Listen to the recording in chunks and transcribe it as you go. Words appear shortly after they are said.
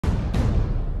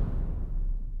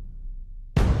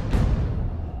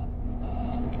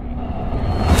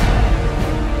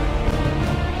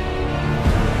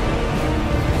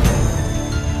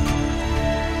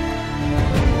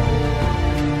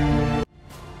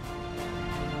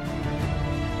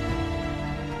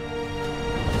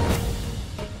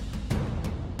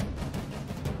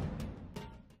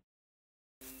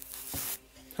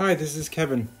Hi, this is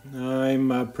Kevin.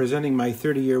 I'm presenting my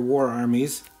 30-year war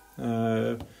armies.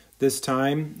 This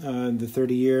time, the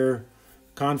 30-year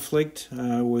conflict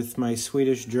with my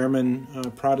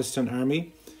Swedish-German Protestant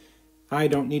Army. I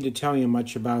don't need to tell you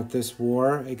much about this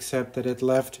war, except that it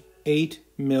left 8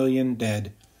 million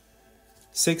dead,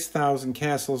 6,000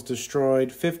 castles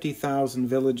destroyed, 50,000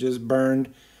 villages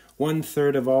burned,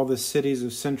 1/3 of all the cities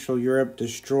of Central Europe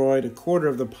destroyed, 1/4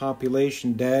 of the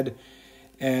population dead,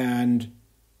 and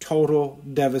total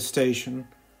devastation.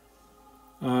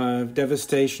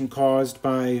 Devastation caused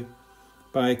by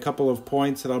a couple of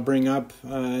points that I'll bring up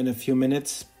in a few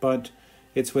minutes, but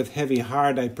it's with heavy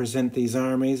heart I present these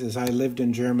armies, as I lived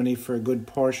in Germany for a good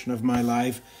portion of my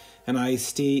life, and I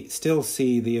still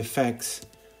see the effects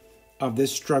of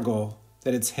this struggle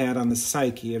that it's had on the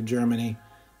psyche of Germany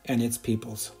and its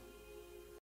peoples.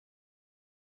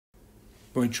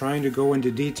 Boy, trying to go into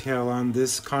detail on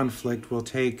this conflict will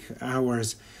take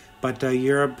hours, but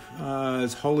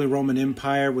Europe's Holy Roman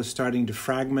Empire was starting to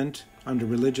fragment under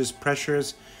religious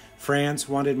pressures. France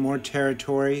wanted more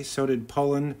territory, so did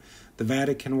Poland. The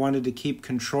Vatican wanted to keep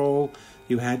control.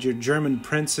 You had your German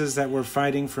princes that were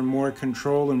fighting for more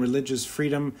control and religious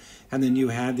freedom, and then you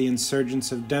had the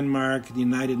insurgents of Denmark, the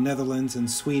United Netherlands,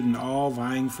 and Sweden all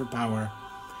vying for power.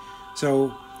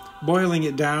 So, boiling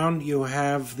it down, you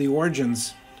have the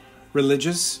origins.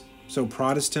 Religious, so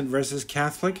Protestant versus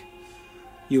Catholic.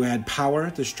 You had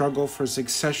power, the struggle for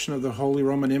succession of the Holy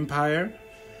Roman Empire.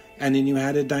 And then you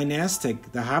had a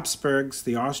dynastic, the Habsburgs,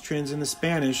 the Austrians, and the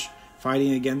Spanish,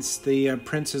 fighting against the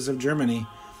princes of Germany.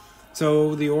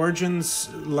 So the origins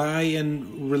lie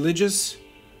in religious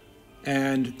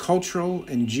and cultural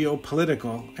and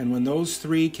geopolitical. And when those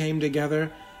three came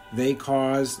together, they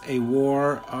caused a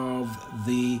war of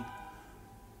the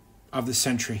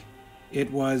century.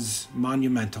 It was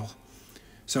monumental.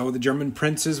 So the German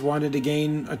princes wanted to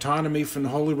gain autonomy from the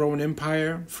Holy Roman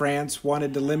Empire. France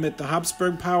wanted to limit the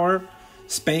Habsburg power.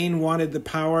 Spain wanted the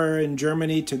power in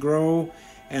Germany to grow.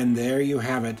 And there you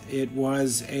have it. It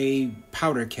was a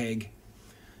powder keg.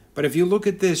 But if you look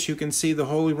at this, you can see the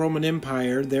Holy Roman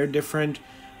Empire, their different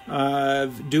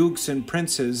dukes and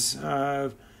princes.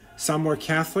 Some were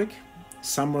Catholic,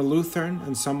 some were Lutheran,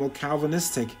 and some were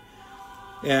Calvinistic.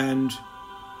 And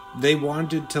they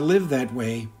wanted to live that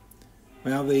way.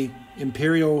 Well, the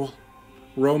Imperial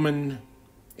Roman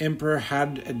Emperor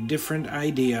had a different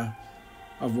idea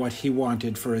of what he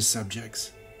wanted for his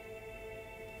subjects.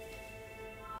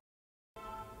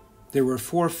 There were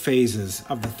 4 phases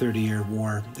of the 30-year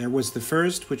war. There was the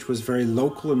first, which was very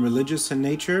local and religious in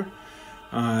nature.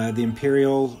 The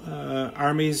imperial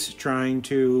armies trying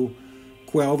to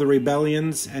quell the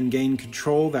rebellions and gain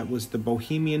control. That was the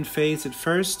Bohemian phase at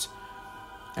first.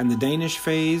 And the Danish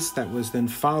phase, that was then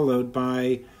followed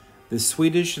by the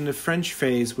Swedish and the French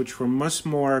phase, which were much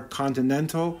more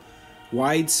continental,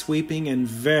 wide-sweeping, and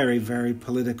very, very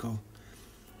political.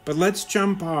 But let's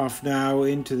jump off now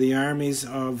into the armies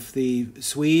of the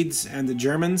Swedes and the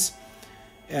Germans,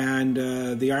 and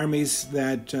the armies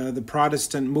that the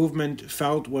Protestant movement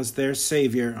felt was their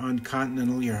savior on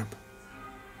continental Europe.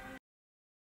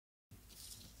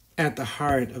 At the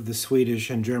heart of the Swedish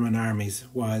and German armies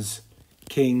was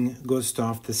King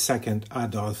Gustav II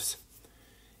Adolf.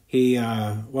 He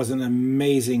was an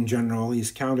amazing general.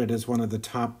 He's counted as one of the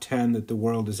top 10 that the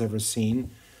world has ever seen.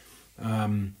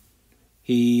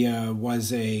 He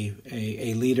was a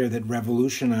leader that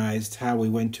revolutionized how we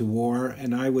went to war,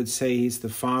 and I would say he's the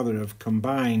father of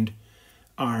combined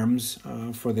arms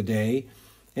for the day.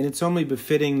 And it's only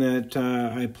befitting that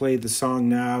I played the song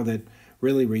now that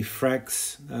really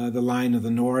reflects the line of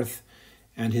the North,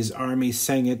 and his army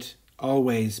sang it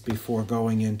always before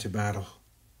going into battle.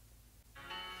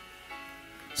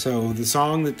 So the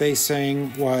song that they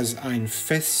sang was Ein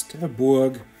feste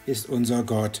Burg ist unser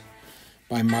Gott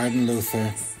by Martin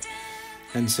Luther.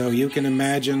 And so you can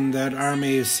imagine that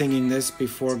army is singing this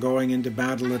before going into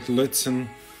battle at Lutzen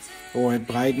or at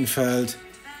Breitenfeld.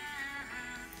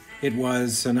 It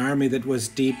was an army that was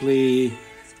deeply,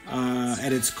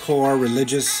 at its core,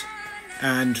 religious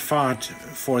and fought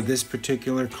for this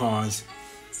particular cause.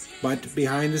 But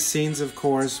behind the scenes, of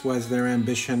course, was their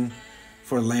ambition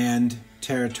for land,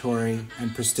 territory,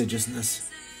 and prestigiousness.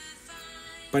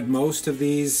 But most of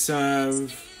these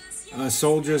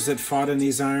soldiers that fought in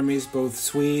these armies, both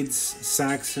Swedes,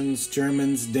 Saxons,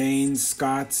 Germans, Danes,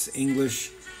 Scots, English,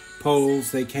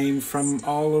 Poles, they came from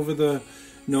all over the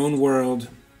known world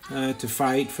to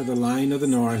fight for the line of the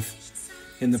North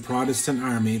in the Protestant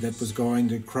army that was going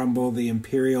to crumble the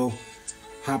imperial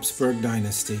Habsburg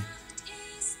dynasty.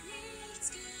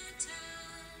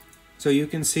 So you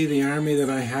can see the army that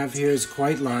I have here is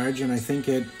quite large, and I think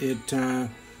it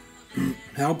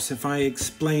helps if I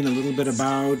explain a little bit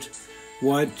about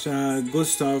what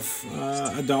Gustav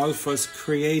Adolfus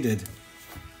created.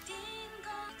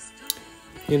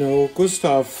 You know,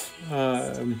 Gustav,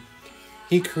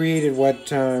 he created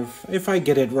what, if I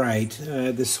get it right,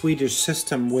 the Swedish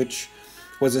system, which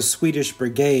was a Swedish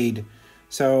brigade.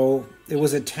 So it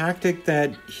was a tactic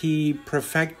that he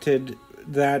perfected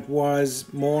that was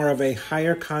more of a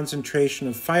higher concentration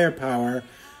of firepower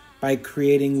by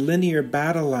creating linear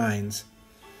battle lines.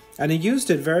 And he used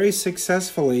it very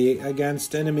successfully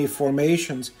against enemy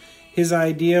formations. His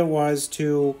idea was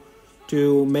to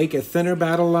make a thinner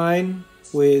battle line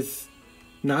with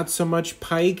not so much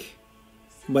pike,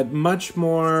 but much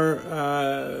more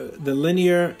the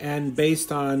linear and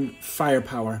based on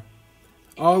firepower.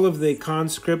 All of the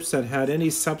conscripts that had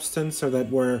any substance or that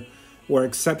were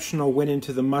exceptional went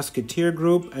into the musketeer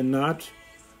group and not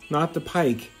the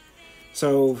pike.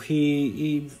 So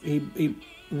he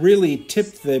really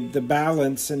tipped the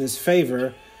balance in his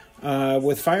favor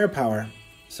with firepower.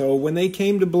 So when they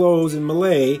came to blows in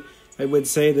melee, I would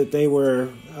say that they were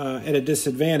at a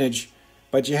disadvantage,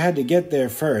 but you had to get there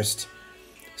first.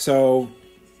 So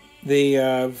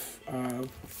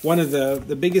one of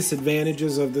the biggest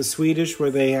advantages of the Swedish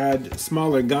were they had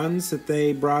smaller guns that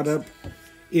they brought up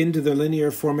into the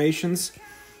linear formations.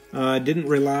 Didn't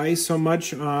rely so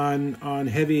much on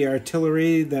heavy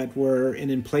artillery that were in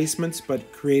emplacements,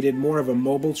 but created more of a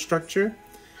mobile structure.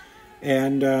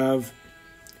 And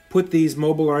put these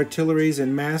mobile artilleries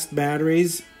in massed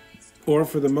batteries, or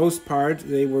for the most part,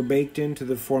 they were baked into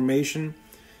the formation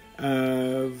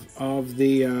of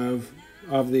the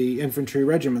infantry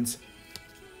regiments.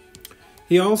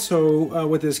 He also,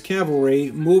 with his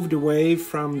cavalry, moved away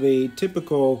from the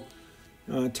typical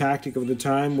tactic of the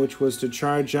time, which was to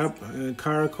charge up,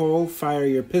 caracole, fire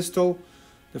your pistol.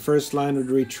 The first line would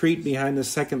retreat behind the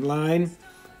second line,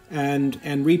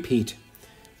 and repeat.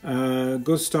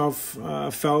 Gustav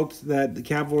felt that the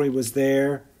cavalry was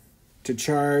there to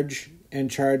charge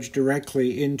and charge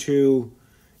directly into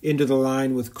the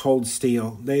line with cold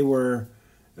steel. They were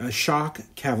shock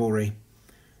cavalry,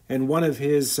 and one of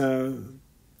his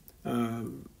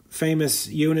famous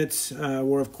units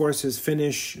were, of course, his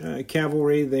Finnish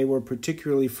cavalry. They were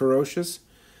particularly ferocious,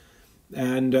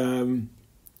 and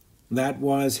that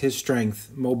was his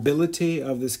strength. Mobility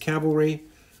of this cavalry,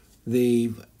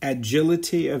 the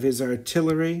agility of his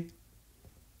artillery,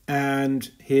 and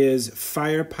his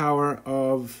firepower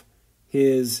of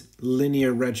his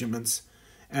linear regiments,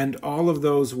 and all of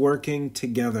those working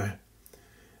together.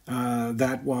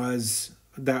 That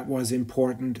was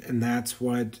important, and that's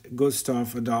what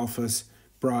Gustav Adolfus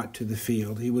brought to the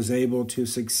field. He was able to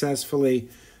successfully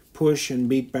push and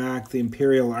beat back the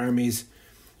imperial armies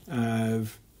time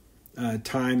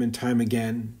and time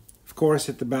again. Of course,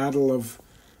 at the Battle of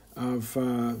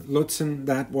Lutzen,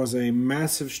 that was a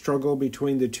massive struggle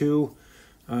between the two.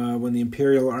 When the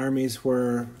imperial armies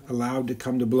were allowed to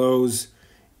come to blows,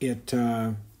 it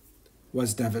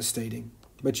was devastating.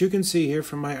 But you can see here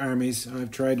from my armies,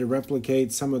 I've tried to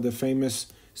replicate some of the famous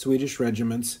Swedish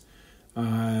regiments.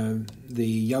 The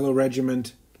Yellow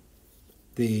Regiment,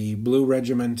 the Blue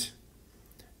Regiment,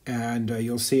 and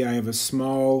you'll see I have a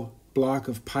small block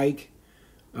of pike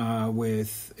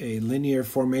with a linear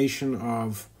formation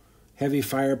of heavy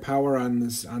firepower on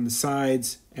the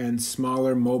sides and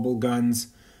smaller mobile guns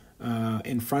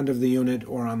in front of the unit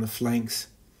or on the flanks.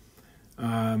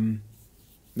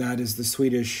 That is the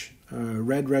Swedish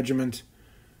Red Regiment,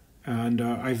 and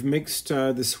I've mixed.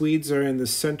 The Swedes are in the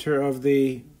center of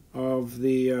the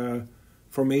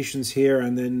formations here,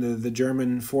 and then the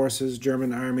German forces,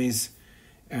 German armies,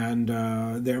 and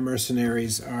their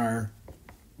mercenaries are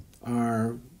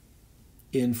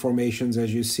in formations,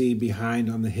 as you see behind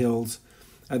on the hills.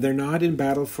 They're not in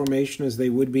battle formation as they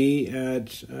would be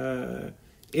at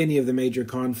any of the major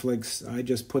conflicts. I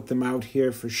just put them out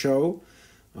here for show.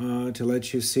 To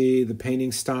let you see the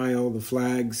painting style, the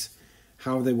flags,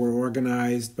 how they were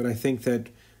organized. But I think that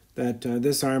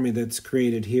this army that's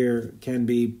created here can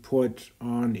be put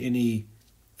on any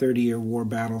 30-year war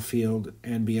battlefield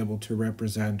and be able to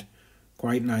represent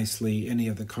quite nicely any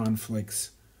of the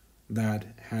conflicts that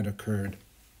had occurred.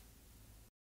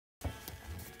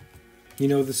 You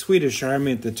know, the Swedish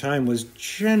army at the time was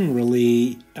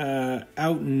generally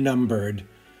outnumbered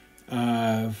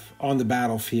on the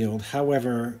battlefield.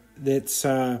 However, its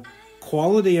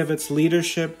quality of its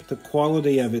leadership, the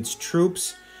quality of its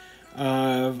troops,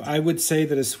 I would say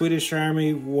that a Swedish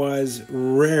army was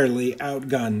rarely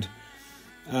outgunned.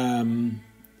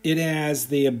 It has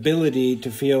the ability to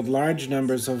field large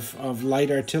numbers of light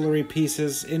artillery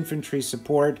pieces, infantry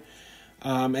support,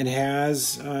 and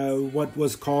has what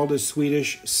was called a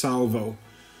Swedish salvo.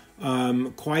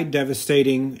 Quite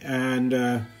devastating,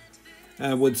 and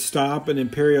would stop an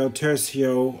imperial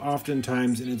tercio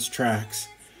oftentimes in its tracks.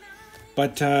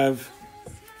 But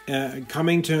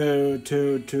coming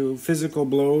to physical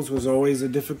blows was always a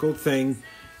difficult thing,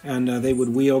 and they would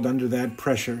wield under that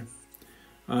pressure.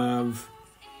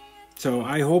 So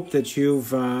I hope that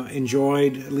you've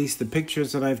enjoyed at least the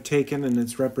pictures that I've taken and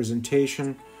its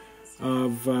representation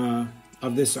of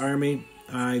this army.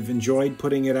 I've enjoyed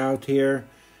putting it out here,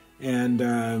 and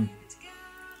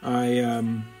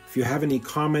if you have any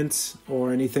comments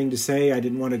or anything to say, I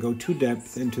didn't want to go too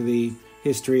depth into the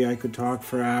history. I could talk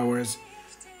for hours,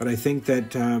 but I think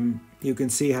that you can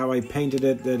see how I painted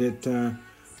it, that it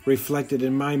reflected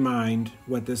in my mind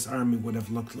what this army would have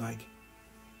looked like.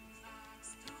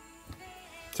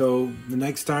 So the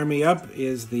next army up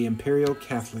is the Imperial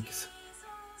Catholics.